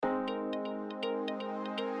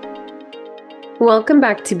Welcome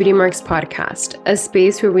back to Beauty Marks Podcast, a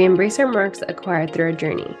space where we embrace our marks acquired through our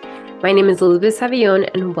journey. My name is Elizabeth Savillon,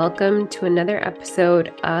 and welcome to another episode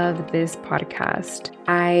of this podcast.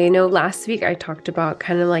 I know last week I talked about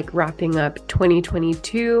kind of like wrapping up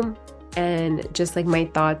 2022 and just like my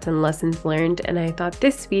thoughts and lessons learned. And I thought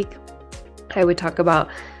this week I would talk about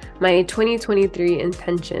my 2023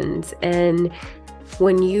 intentions. And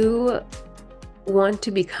when you want to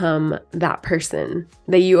become that person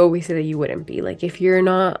that you always say that you wouldn't be. Like if you're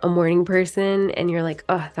not a morning person and you're like,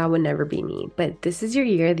 oh, that would never be me. But this is your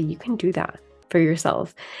year that you can do that for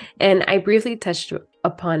yourself. And I briefly touched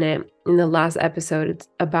upon it in the last episode. It's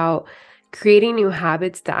about creating new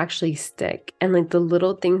habits that actually stick. And like the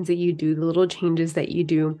little things that you do, the little changes that you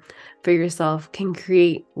do for yourself can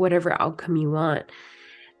create whatever outcome you want.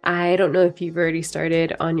 I don't know if you've already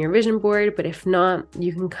started on your vision board, but if not,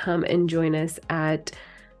 you can come and join us at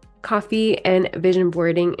Coffee and Vision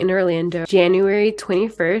Boarding in Orlando, January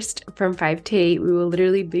 21st from 5 to 8. We will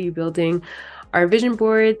literally be building our vision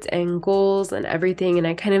boards and goals and everything. And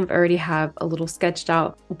I kind of already have a little sketched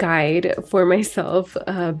out guide for myself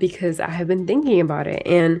because I have been thinking about it.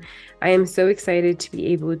 And I am so excited to be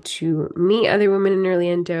able to meet other women in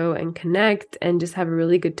Orlando and connect and just have a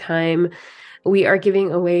really good time. We are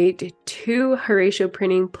giving away 2 Horatio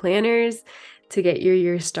printing planners to get your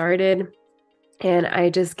year started. And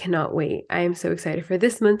I just cannot wait. I am so excited for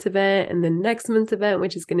this month's event and the next month's event,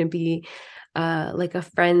 which is going to be like a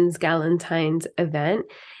Friends Galentine's event.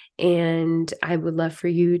 And I would love for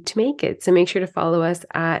you to make it. So make sure to follow us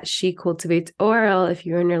at She Cultivates ORL if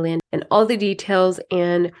you're in Orlando. And all the details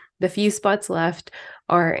and the few spots left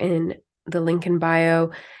are in the link in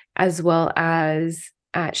bio, as well as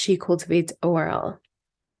at She Cultivates ORL.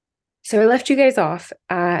 So I left you guys off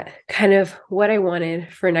at kind of what I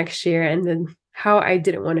wanted for next year and then how I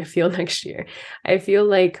didn't want to feel next year. I feel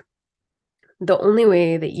like the only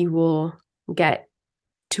way that you will get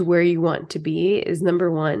to where you want to be is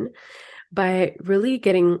number one, by really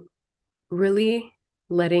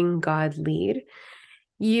letting God lead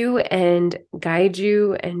you and guide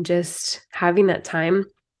you and just having that time.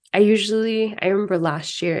 I remember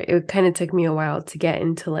last year, it kind of took me a while to get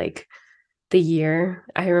into like the year.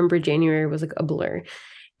 I remember January was like a blur.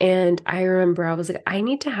 And I remember I was like, I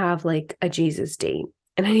need to have like a Jesus date.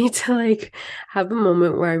 And I need to like have a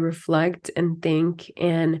moment where I reflect and think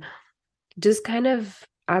and just kind of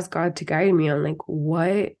ask God to guide me on like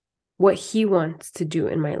what he wants to do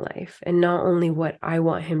in my life and not only what I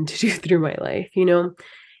want him to do through my life, you know?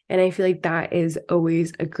 And I feel like that is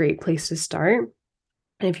always a great place to start.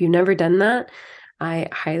 And if you've never done that, I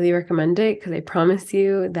highly recommend it because I promise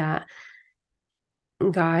you that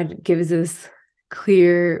God gives us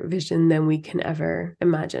clear vision than we can ever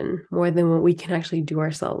imagine, more than what we can actually do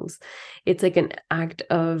ourselves. It's like an act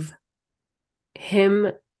of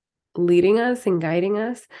him leading us and guiding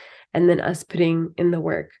us, and then us putting in the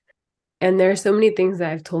work. And there are so many things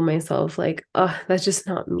that I've told myself, like, oh, that's just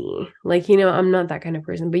not me. Like, you know, I'm not that kind of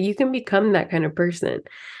person, but you can become that kind of person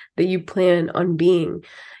that you plan on being.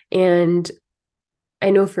 And I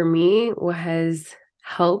know for me, what has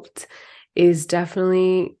helped is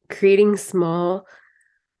definitely creating small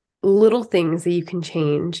little things that you can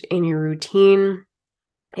change in your routine,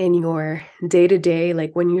 in your day-to-day,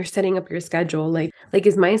 like when you're setting up your schedule, like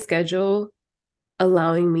is my schedule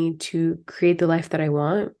allowing me to create the life that I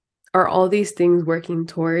want? Are all these things working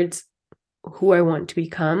towards who I want to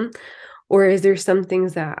become? Or is there some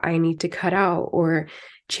things that I need to cut out or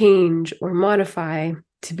change or modify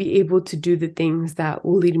to be able to do the things that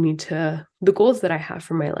will lead me to the goals that I have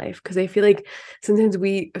for my life? Because I feel like sometimes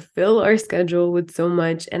we fill our schedule with so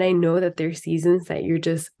much, and I know that there's seasons that you're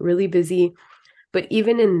just really busy, but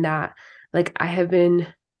even in that, like I have been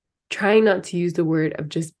trying not to use the word of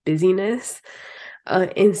just busyness.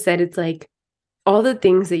 Instead, it's like all the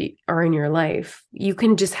things that are in your life, you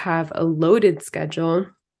can just have a loaded schedule,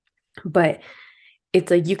 but it's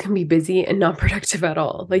like you can be busy and not productive at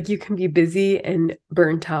all. Like you can be busy and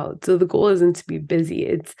burnt out. So the goal isn't to be busy.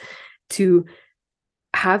 It's to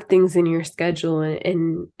have things in your schedule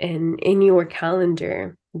and in your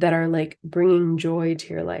calendar that are like bringing joy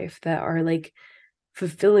to your life, that are like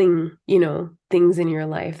fulfilling, you know, things in your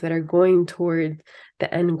life that are going toward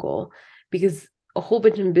the end goal. Because a whole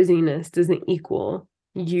bunch of busyness doesn't equal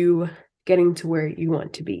you getting to where you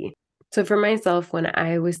want to be. So for myself, when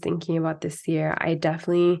I was thinking about this year, I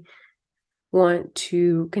definitely want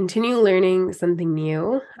to continue learning something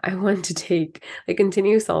new. I want to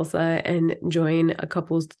continue salsa and join a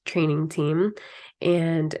couples training team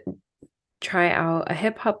and try out a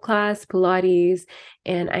hip hop class, Pilates,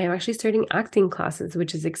 and I am actually starting acting classes,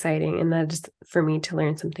 which is exciting. And that's for me to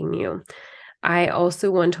learn something new. I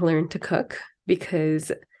also want to learn to cook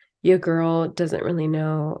because your girl doesn't really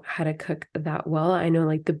know how to cook that well. I know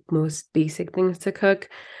like the most basic things to cook,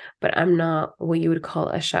 but I'm not what you would call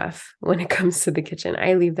a chef when it comes to the kitchen.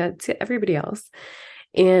 I leave that to everybody else.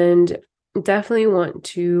 And definitely want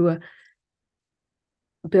to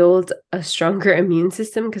build a stronger immune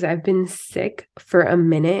system because I've been sick for a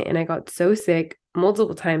minute and I got so sick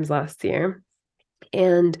multiple times last year.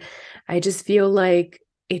 And I just feel like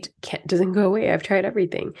it doesn't go away. I've tried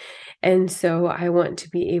everything. And so I want to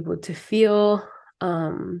be able to feel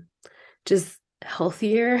just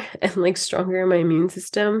healthier and like stronger in my immune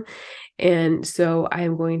system. And so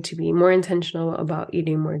I'm going to be more intentional about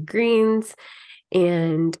eating more greens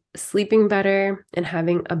and sleeping better and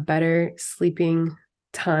having a better sleeping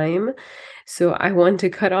time. So I want to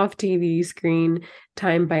cut off TV screen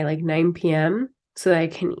time by like 9 p.m. so that I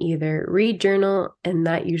can either read, journal, and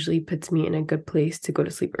that usually puts me in a good place to go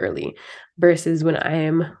to sleep early versus when I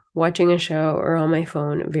am watching a show or on my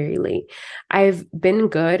phone very late. I've been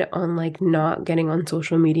good on like not getting on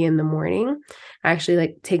social media in the morning. I actually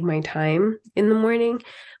like take my time in the morning,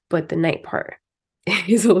 but the night part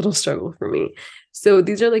is a little struggle for me. So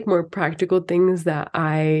these are like more practical things that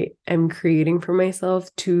I am creating for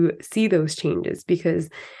myself to see those changes because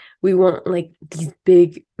we want like these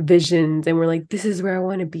big visions and we're like, this is where I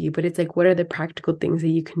want to be. But it's like, what are the practical things that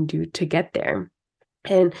you can do to get there?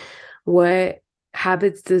 And what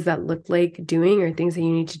habits does that look like doing or things that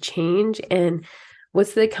you need to change? And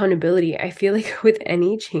what's the accountability? I feel like with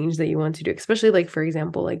any change that you want to do, especially like, for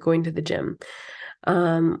example, like going to the gym,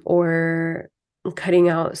 or cutting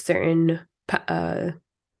out certain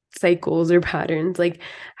cycles or patterns, like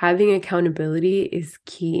having accountability is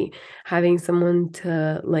key. Having someone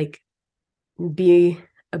to like be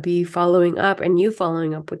following up and you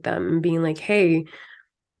following up with them and being like, hey,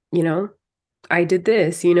 you know, I did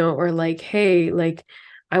this, you know, or like, hey, like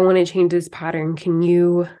I want to change this pattern. Can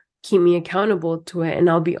you keep me accountable to it? And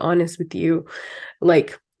I'll be honest with you,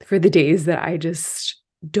 like for the days that I just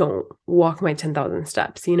don't walk my 10,000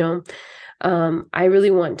 steps, you know? I really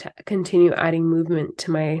want to continue adding movement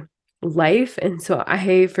to my life. And so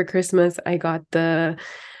for Christmas, I got the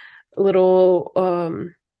little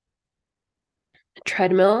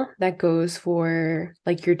treadmill that goes for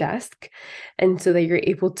like your desk. And so that you're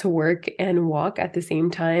able to work and walk at the same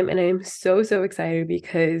time. And I'm so, so excited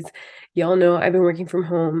because y'all know I've been working from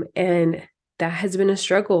home and that has been a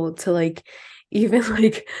struggle to like, even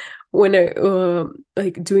like when I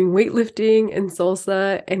like doing weightlifting and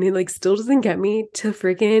salsa and it like still doesn't get me to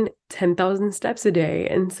freaking 10,000 steps a day.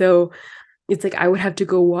 And so it's like I would have to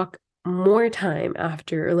go walk more time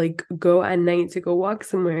after, or like go at night to go walk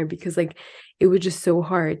somewhere because like it was just so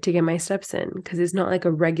hard to get my steps in because it's not like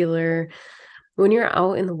a regular when you're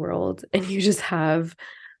out in the world and you just have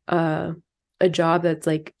uh a job that's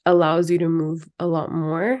like allows you to move a lot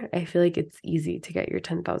more. I feel like it's easy to get your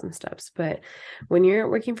 10,000 steps. But when you're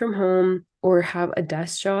working from home or have a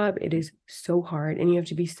desk job, it is so hard and you have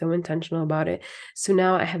to be so intentional about it. So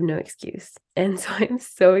now I have no excuse. And so I'm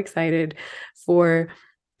so excited for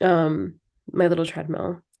my little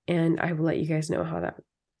treadmill. And I will let you guys know how that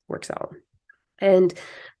works out. And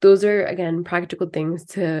those are, again, practical things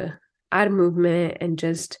to add movement and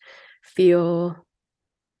just feel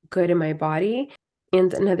good in my body.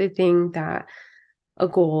 And another thing that a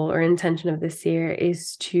goal or intention of this year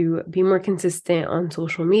is to be more consistent on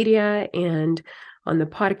social media and on the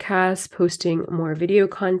podcast, posting more video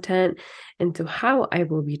content. And so how I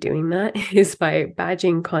will be doing that is by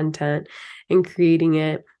batching content and creating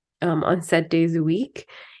it on set days a week,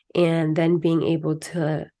 and then being able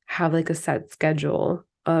to have like a set schedule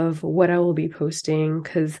of what I will be posting,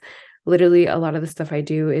 because literally a lot of the stuff I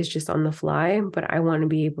do is just on the fly, but I want to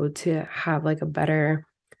be able to have like a better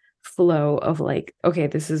flow of like, okay,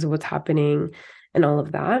 this is what's happening and all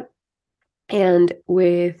of that. And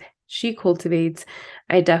with She Cultivates,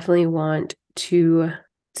 I definitely want to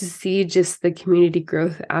see just the community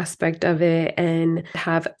growth aspect of it and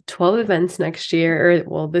have 12 events next year, or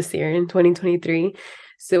well, this year in 2023.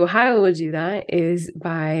 So how I will do that is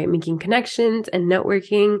by making connections and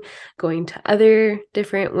networking, going to other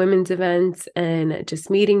different women's events and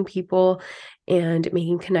just meeting people and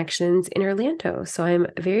making connections in Orlando. So I'm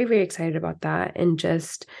very, very excited about that. And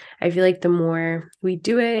just, I feel like the more we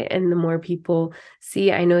do it and the more people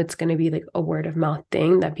see, I know it's going to be like a word of mouth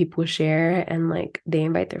thing that people share and like they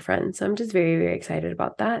invite their friends. So I'm just very, very excited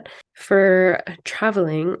about that. For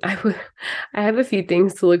traveling, I have a few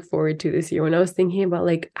things to look forward to this year. When I was thinking about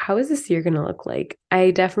like, how is this year going to look like?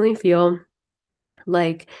 I definitely feel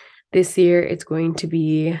like this year it's going to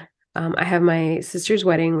be I have my sister's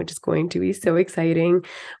wedding, which is going to be so exciting.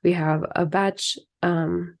 We have a batch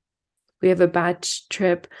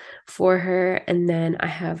trip for her. And then I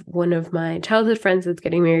have one of my childhood friends that's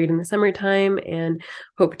getting married in the summertime and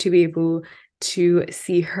hope to be able to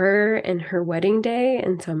see her and her wedding day.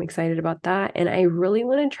 And so I'm excited about that. And I really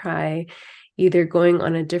want to try either going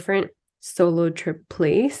on a different solo trip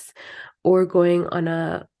place or going on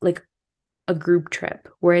a group trip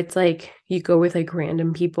where it's like you go with like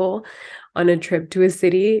random people on a trip to a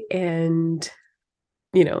city, and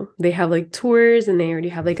they have like tours and they already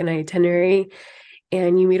have like an itinerary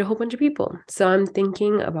and you meet a whole bunch of people. So I'm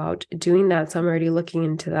thinking about doing that. So I'm already looking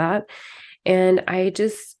into that. And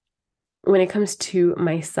when it comes to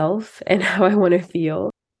myself and how I want to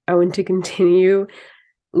feel, I want to continue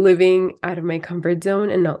living out of my comfort zone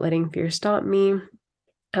and not letting fear stop me.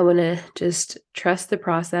 I want to just trust the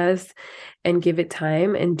process and give it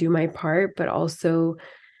time and do my part, but also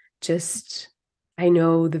I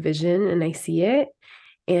know the vision and I see it.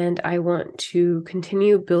 And I want to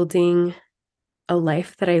continue building a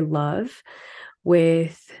life that I love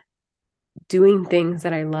with doing things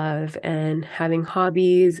that I love and having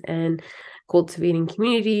hobbies and cultivating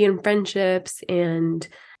community and friendships. And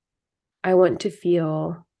I want to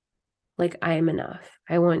feel like I am enough.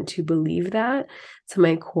 I want to believe that to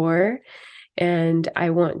my core. And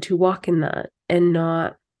I want to walk in that and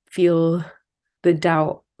not feel the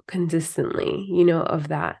doubt consistently, of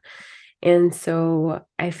that. And so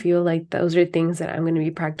I feel like those are things that I'm going to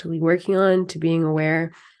be practically working on, to being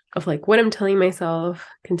aware of like what I'm telling myself,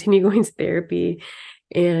 continue going to therapy,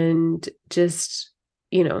 and just,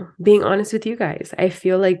 being honest with you guys. I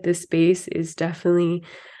feel like this space is definitely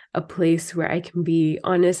a place where I can be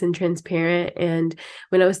honest and transparent. And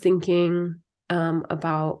when I was thinking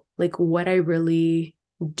about like what I really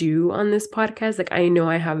do on this podcast, like I know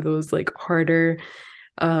I have those like harder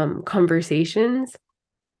conversations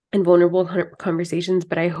and vulnerable conversations,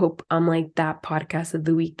 but I hope I'm like that podcast of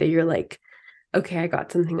the week that you're like, okay, I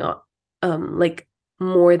got something up, like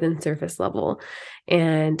more than surface level,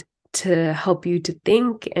 and to help you to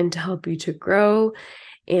think and to help you to grow,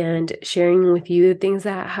 and sharing with you the things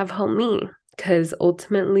that have helped me. Because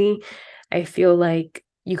ultimately, I feel like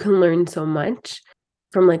you can learn so much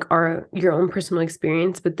from like your own personal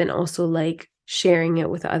experience, but then also like sharing it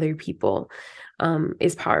with other people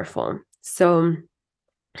is powerful. So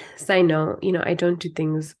side note, I don't do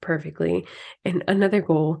things perfectly. And another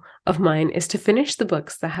goal of mine is to finish the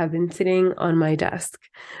books that have been sitting on my desk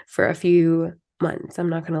for a few months. I'm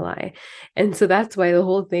not going to lie. And so that's why the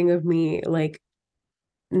whole thing of me like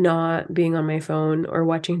not being on my phone or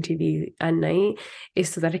watching TV at night is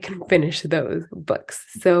so that I can finish those books.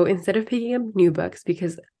 So instead of picking up new books,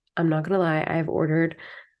 because I'm not going to lie, I've ordered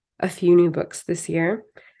a few new books this year,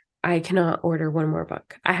 I cannot order one more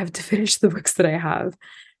book. I have to finish the books that I have.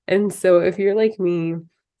 And so if you're like me,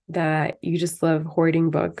 that you just love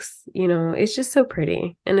hoarding books, it's just so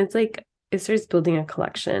pretty. And it's like, it starts building a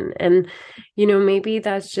collection. And, maybe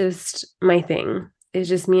that's just my thing. It's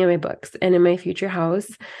just me and my books. And in my future house,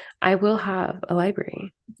 I will have a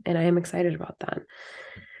library. And I am excited about that.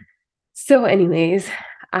 So anyways,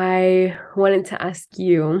 I wanted to ask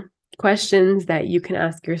you questions that you can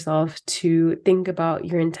ask yourself to think about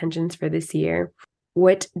your intentions for this year.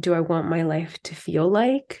 What do I want my life to feel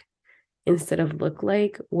like instead of look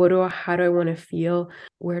like? How do I want to feel?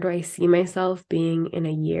 Where do I see myself being in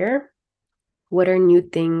a year? What are new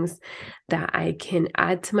things that I can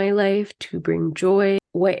add to my life to bring joy?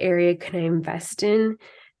 What area can I invest in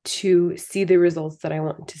to see the results that I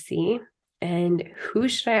want to see? And who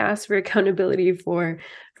should I ask for accountability for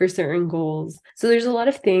certain goals? So there's a lot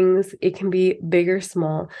of things. It can be big or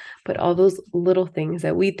small, but all those little things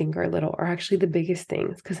that we think are little are actually the biggest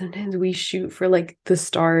things, because sometimes we shoot for like the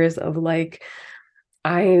stars of like,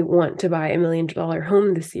 I want to buy $1 million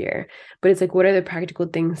home this year. But it's like, what are the practical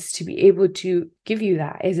things to be able to give you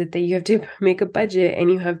that? Is it that you have to make a budget and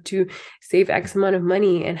you have to save X amount of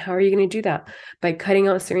money? And how are you going to do that? By cutting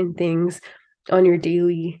out certain things on your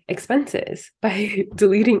daily expenses, by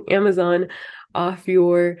deleting Amazon off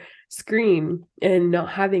your screen and not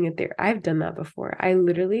having it there. I've done that before. I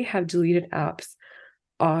literally have deleted apps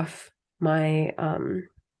off my,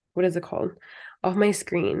 what is it called? Off my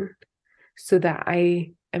screen, so that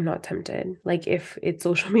I am not tempted. Like if it's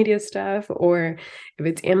social media stuff or if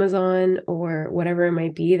it's Amazon or whatever it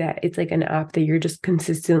might be, that it's like an app that you're just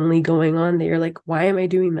consistently going on that you're like, why am I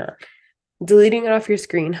doing that? Deleting it off your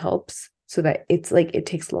screen helps, so that it's like it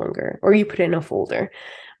takes longer, or you put it in a folder.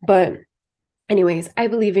 But anyways, I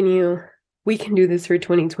believe in you. We can do this for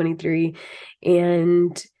 2023.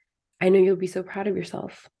 And I know you'll be so proud of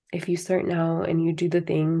yourself. if you start now and you do the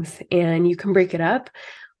things, and you can break it up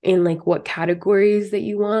in like what categories that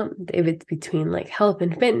you want, if it's between like health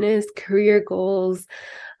and fitness, career goals,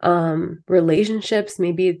 relationships,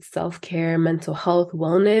 maybe it's self-care, mental health,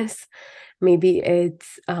 wellness, maybe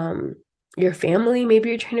it's your family, maybe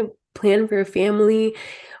you're trying to plan for a family,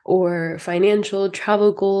 or financial,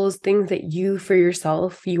 travel goals, things that you for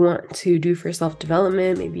yourself, you want to do for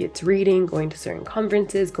self-development. Maybe it's reading, going to certain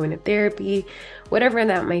conferences, going to therapy, whatever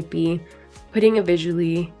that might be. Putting it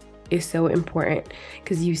visually is so important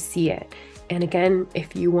because you see it. And again,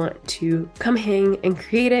 if you want to come hang and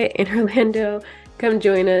create it in Orlando, come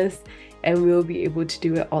join us and we will be able to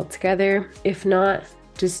do it all together. If not,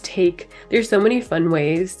 just there's so many fun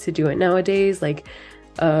ways to do it nowadays, like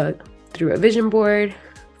through a vision board,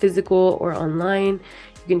 physical or online.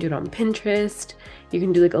 You can do it on Pinterest. You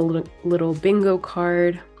can do like a little bingo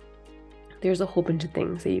card. There's a whole bunch of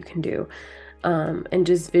things that you can do and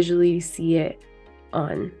just visually see it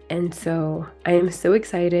on. And so I am so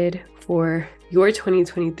excited for your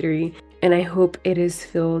 2023, and I hope it is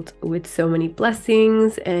filled with so many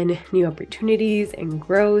blessings and new opportunities and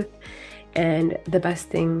growth, and the best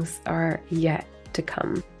things are yet to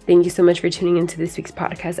come. Thank you so much for tuning into this week's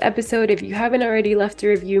podcast episode. If you haven't already left a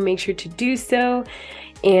review, make sure to do so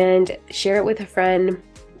and share it with a friend.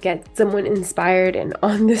 Get someone inspired and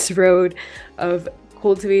on this road of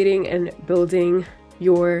cultivating and building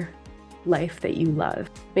your life that you love.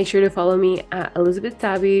 Make sure to follow me at Elizabeth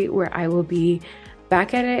Sabby, where I will be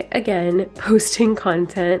back at it again, posting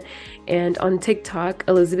content, and on TikTok,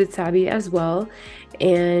 Elizabeth Sabby as well.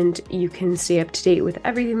 And you can stay up to date with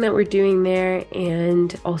everything that we're doing there,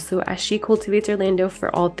 and also as She Cultivates Orlando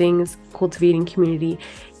for all things cultivating community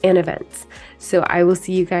and events. So I will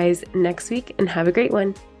see you guys next week, and have a great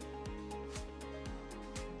one.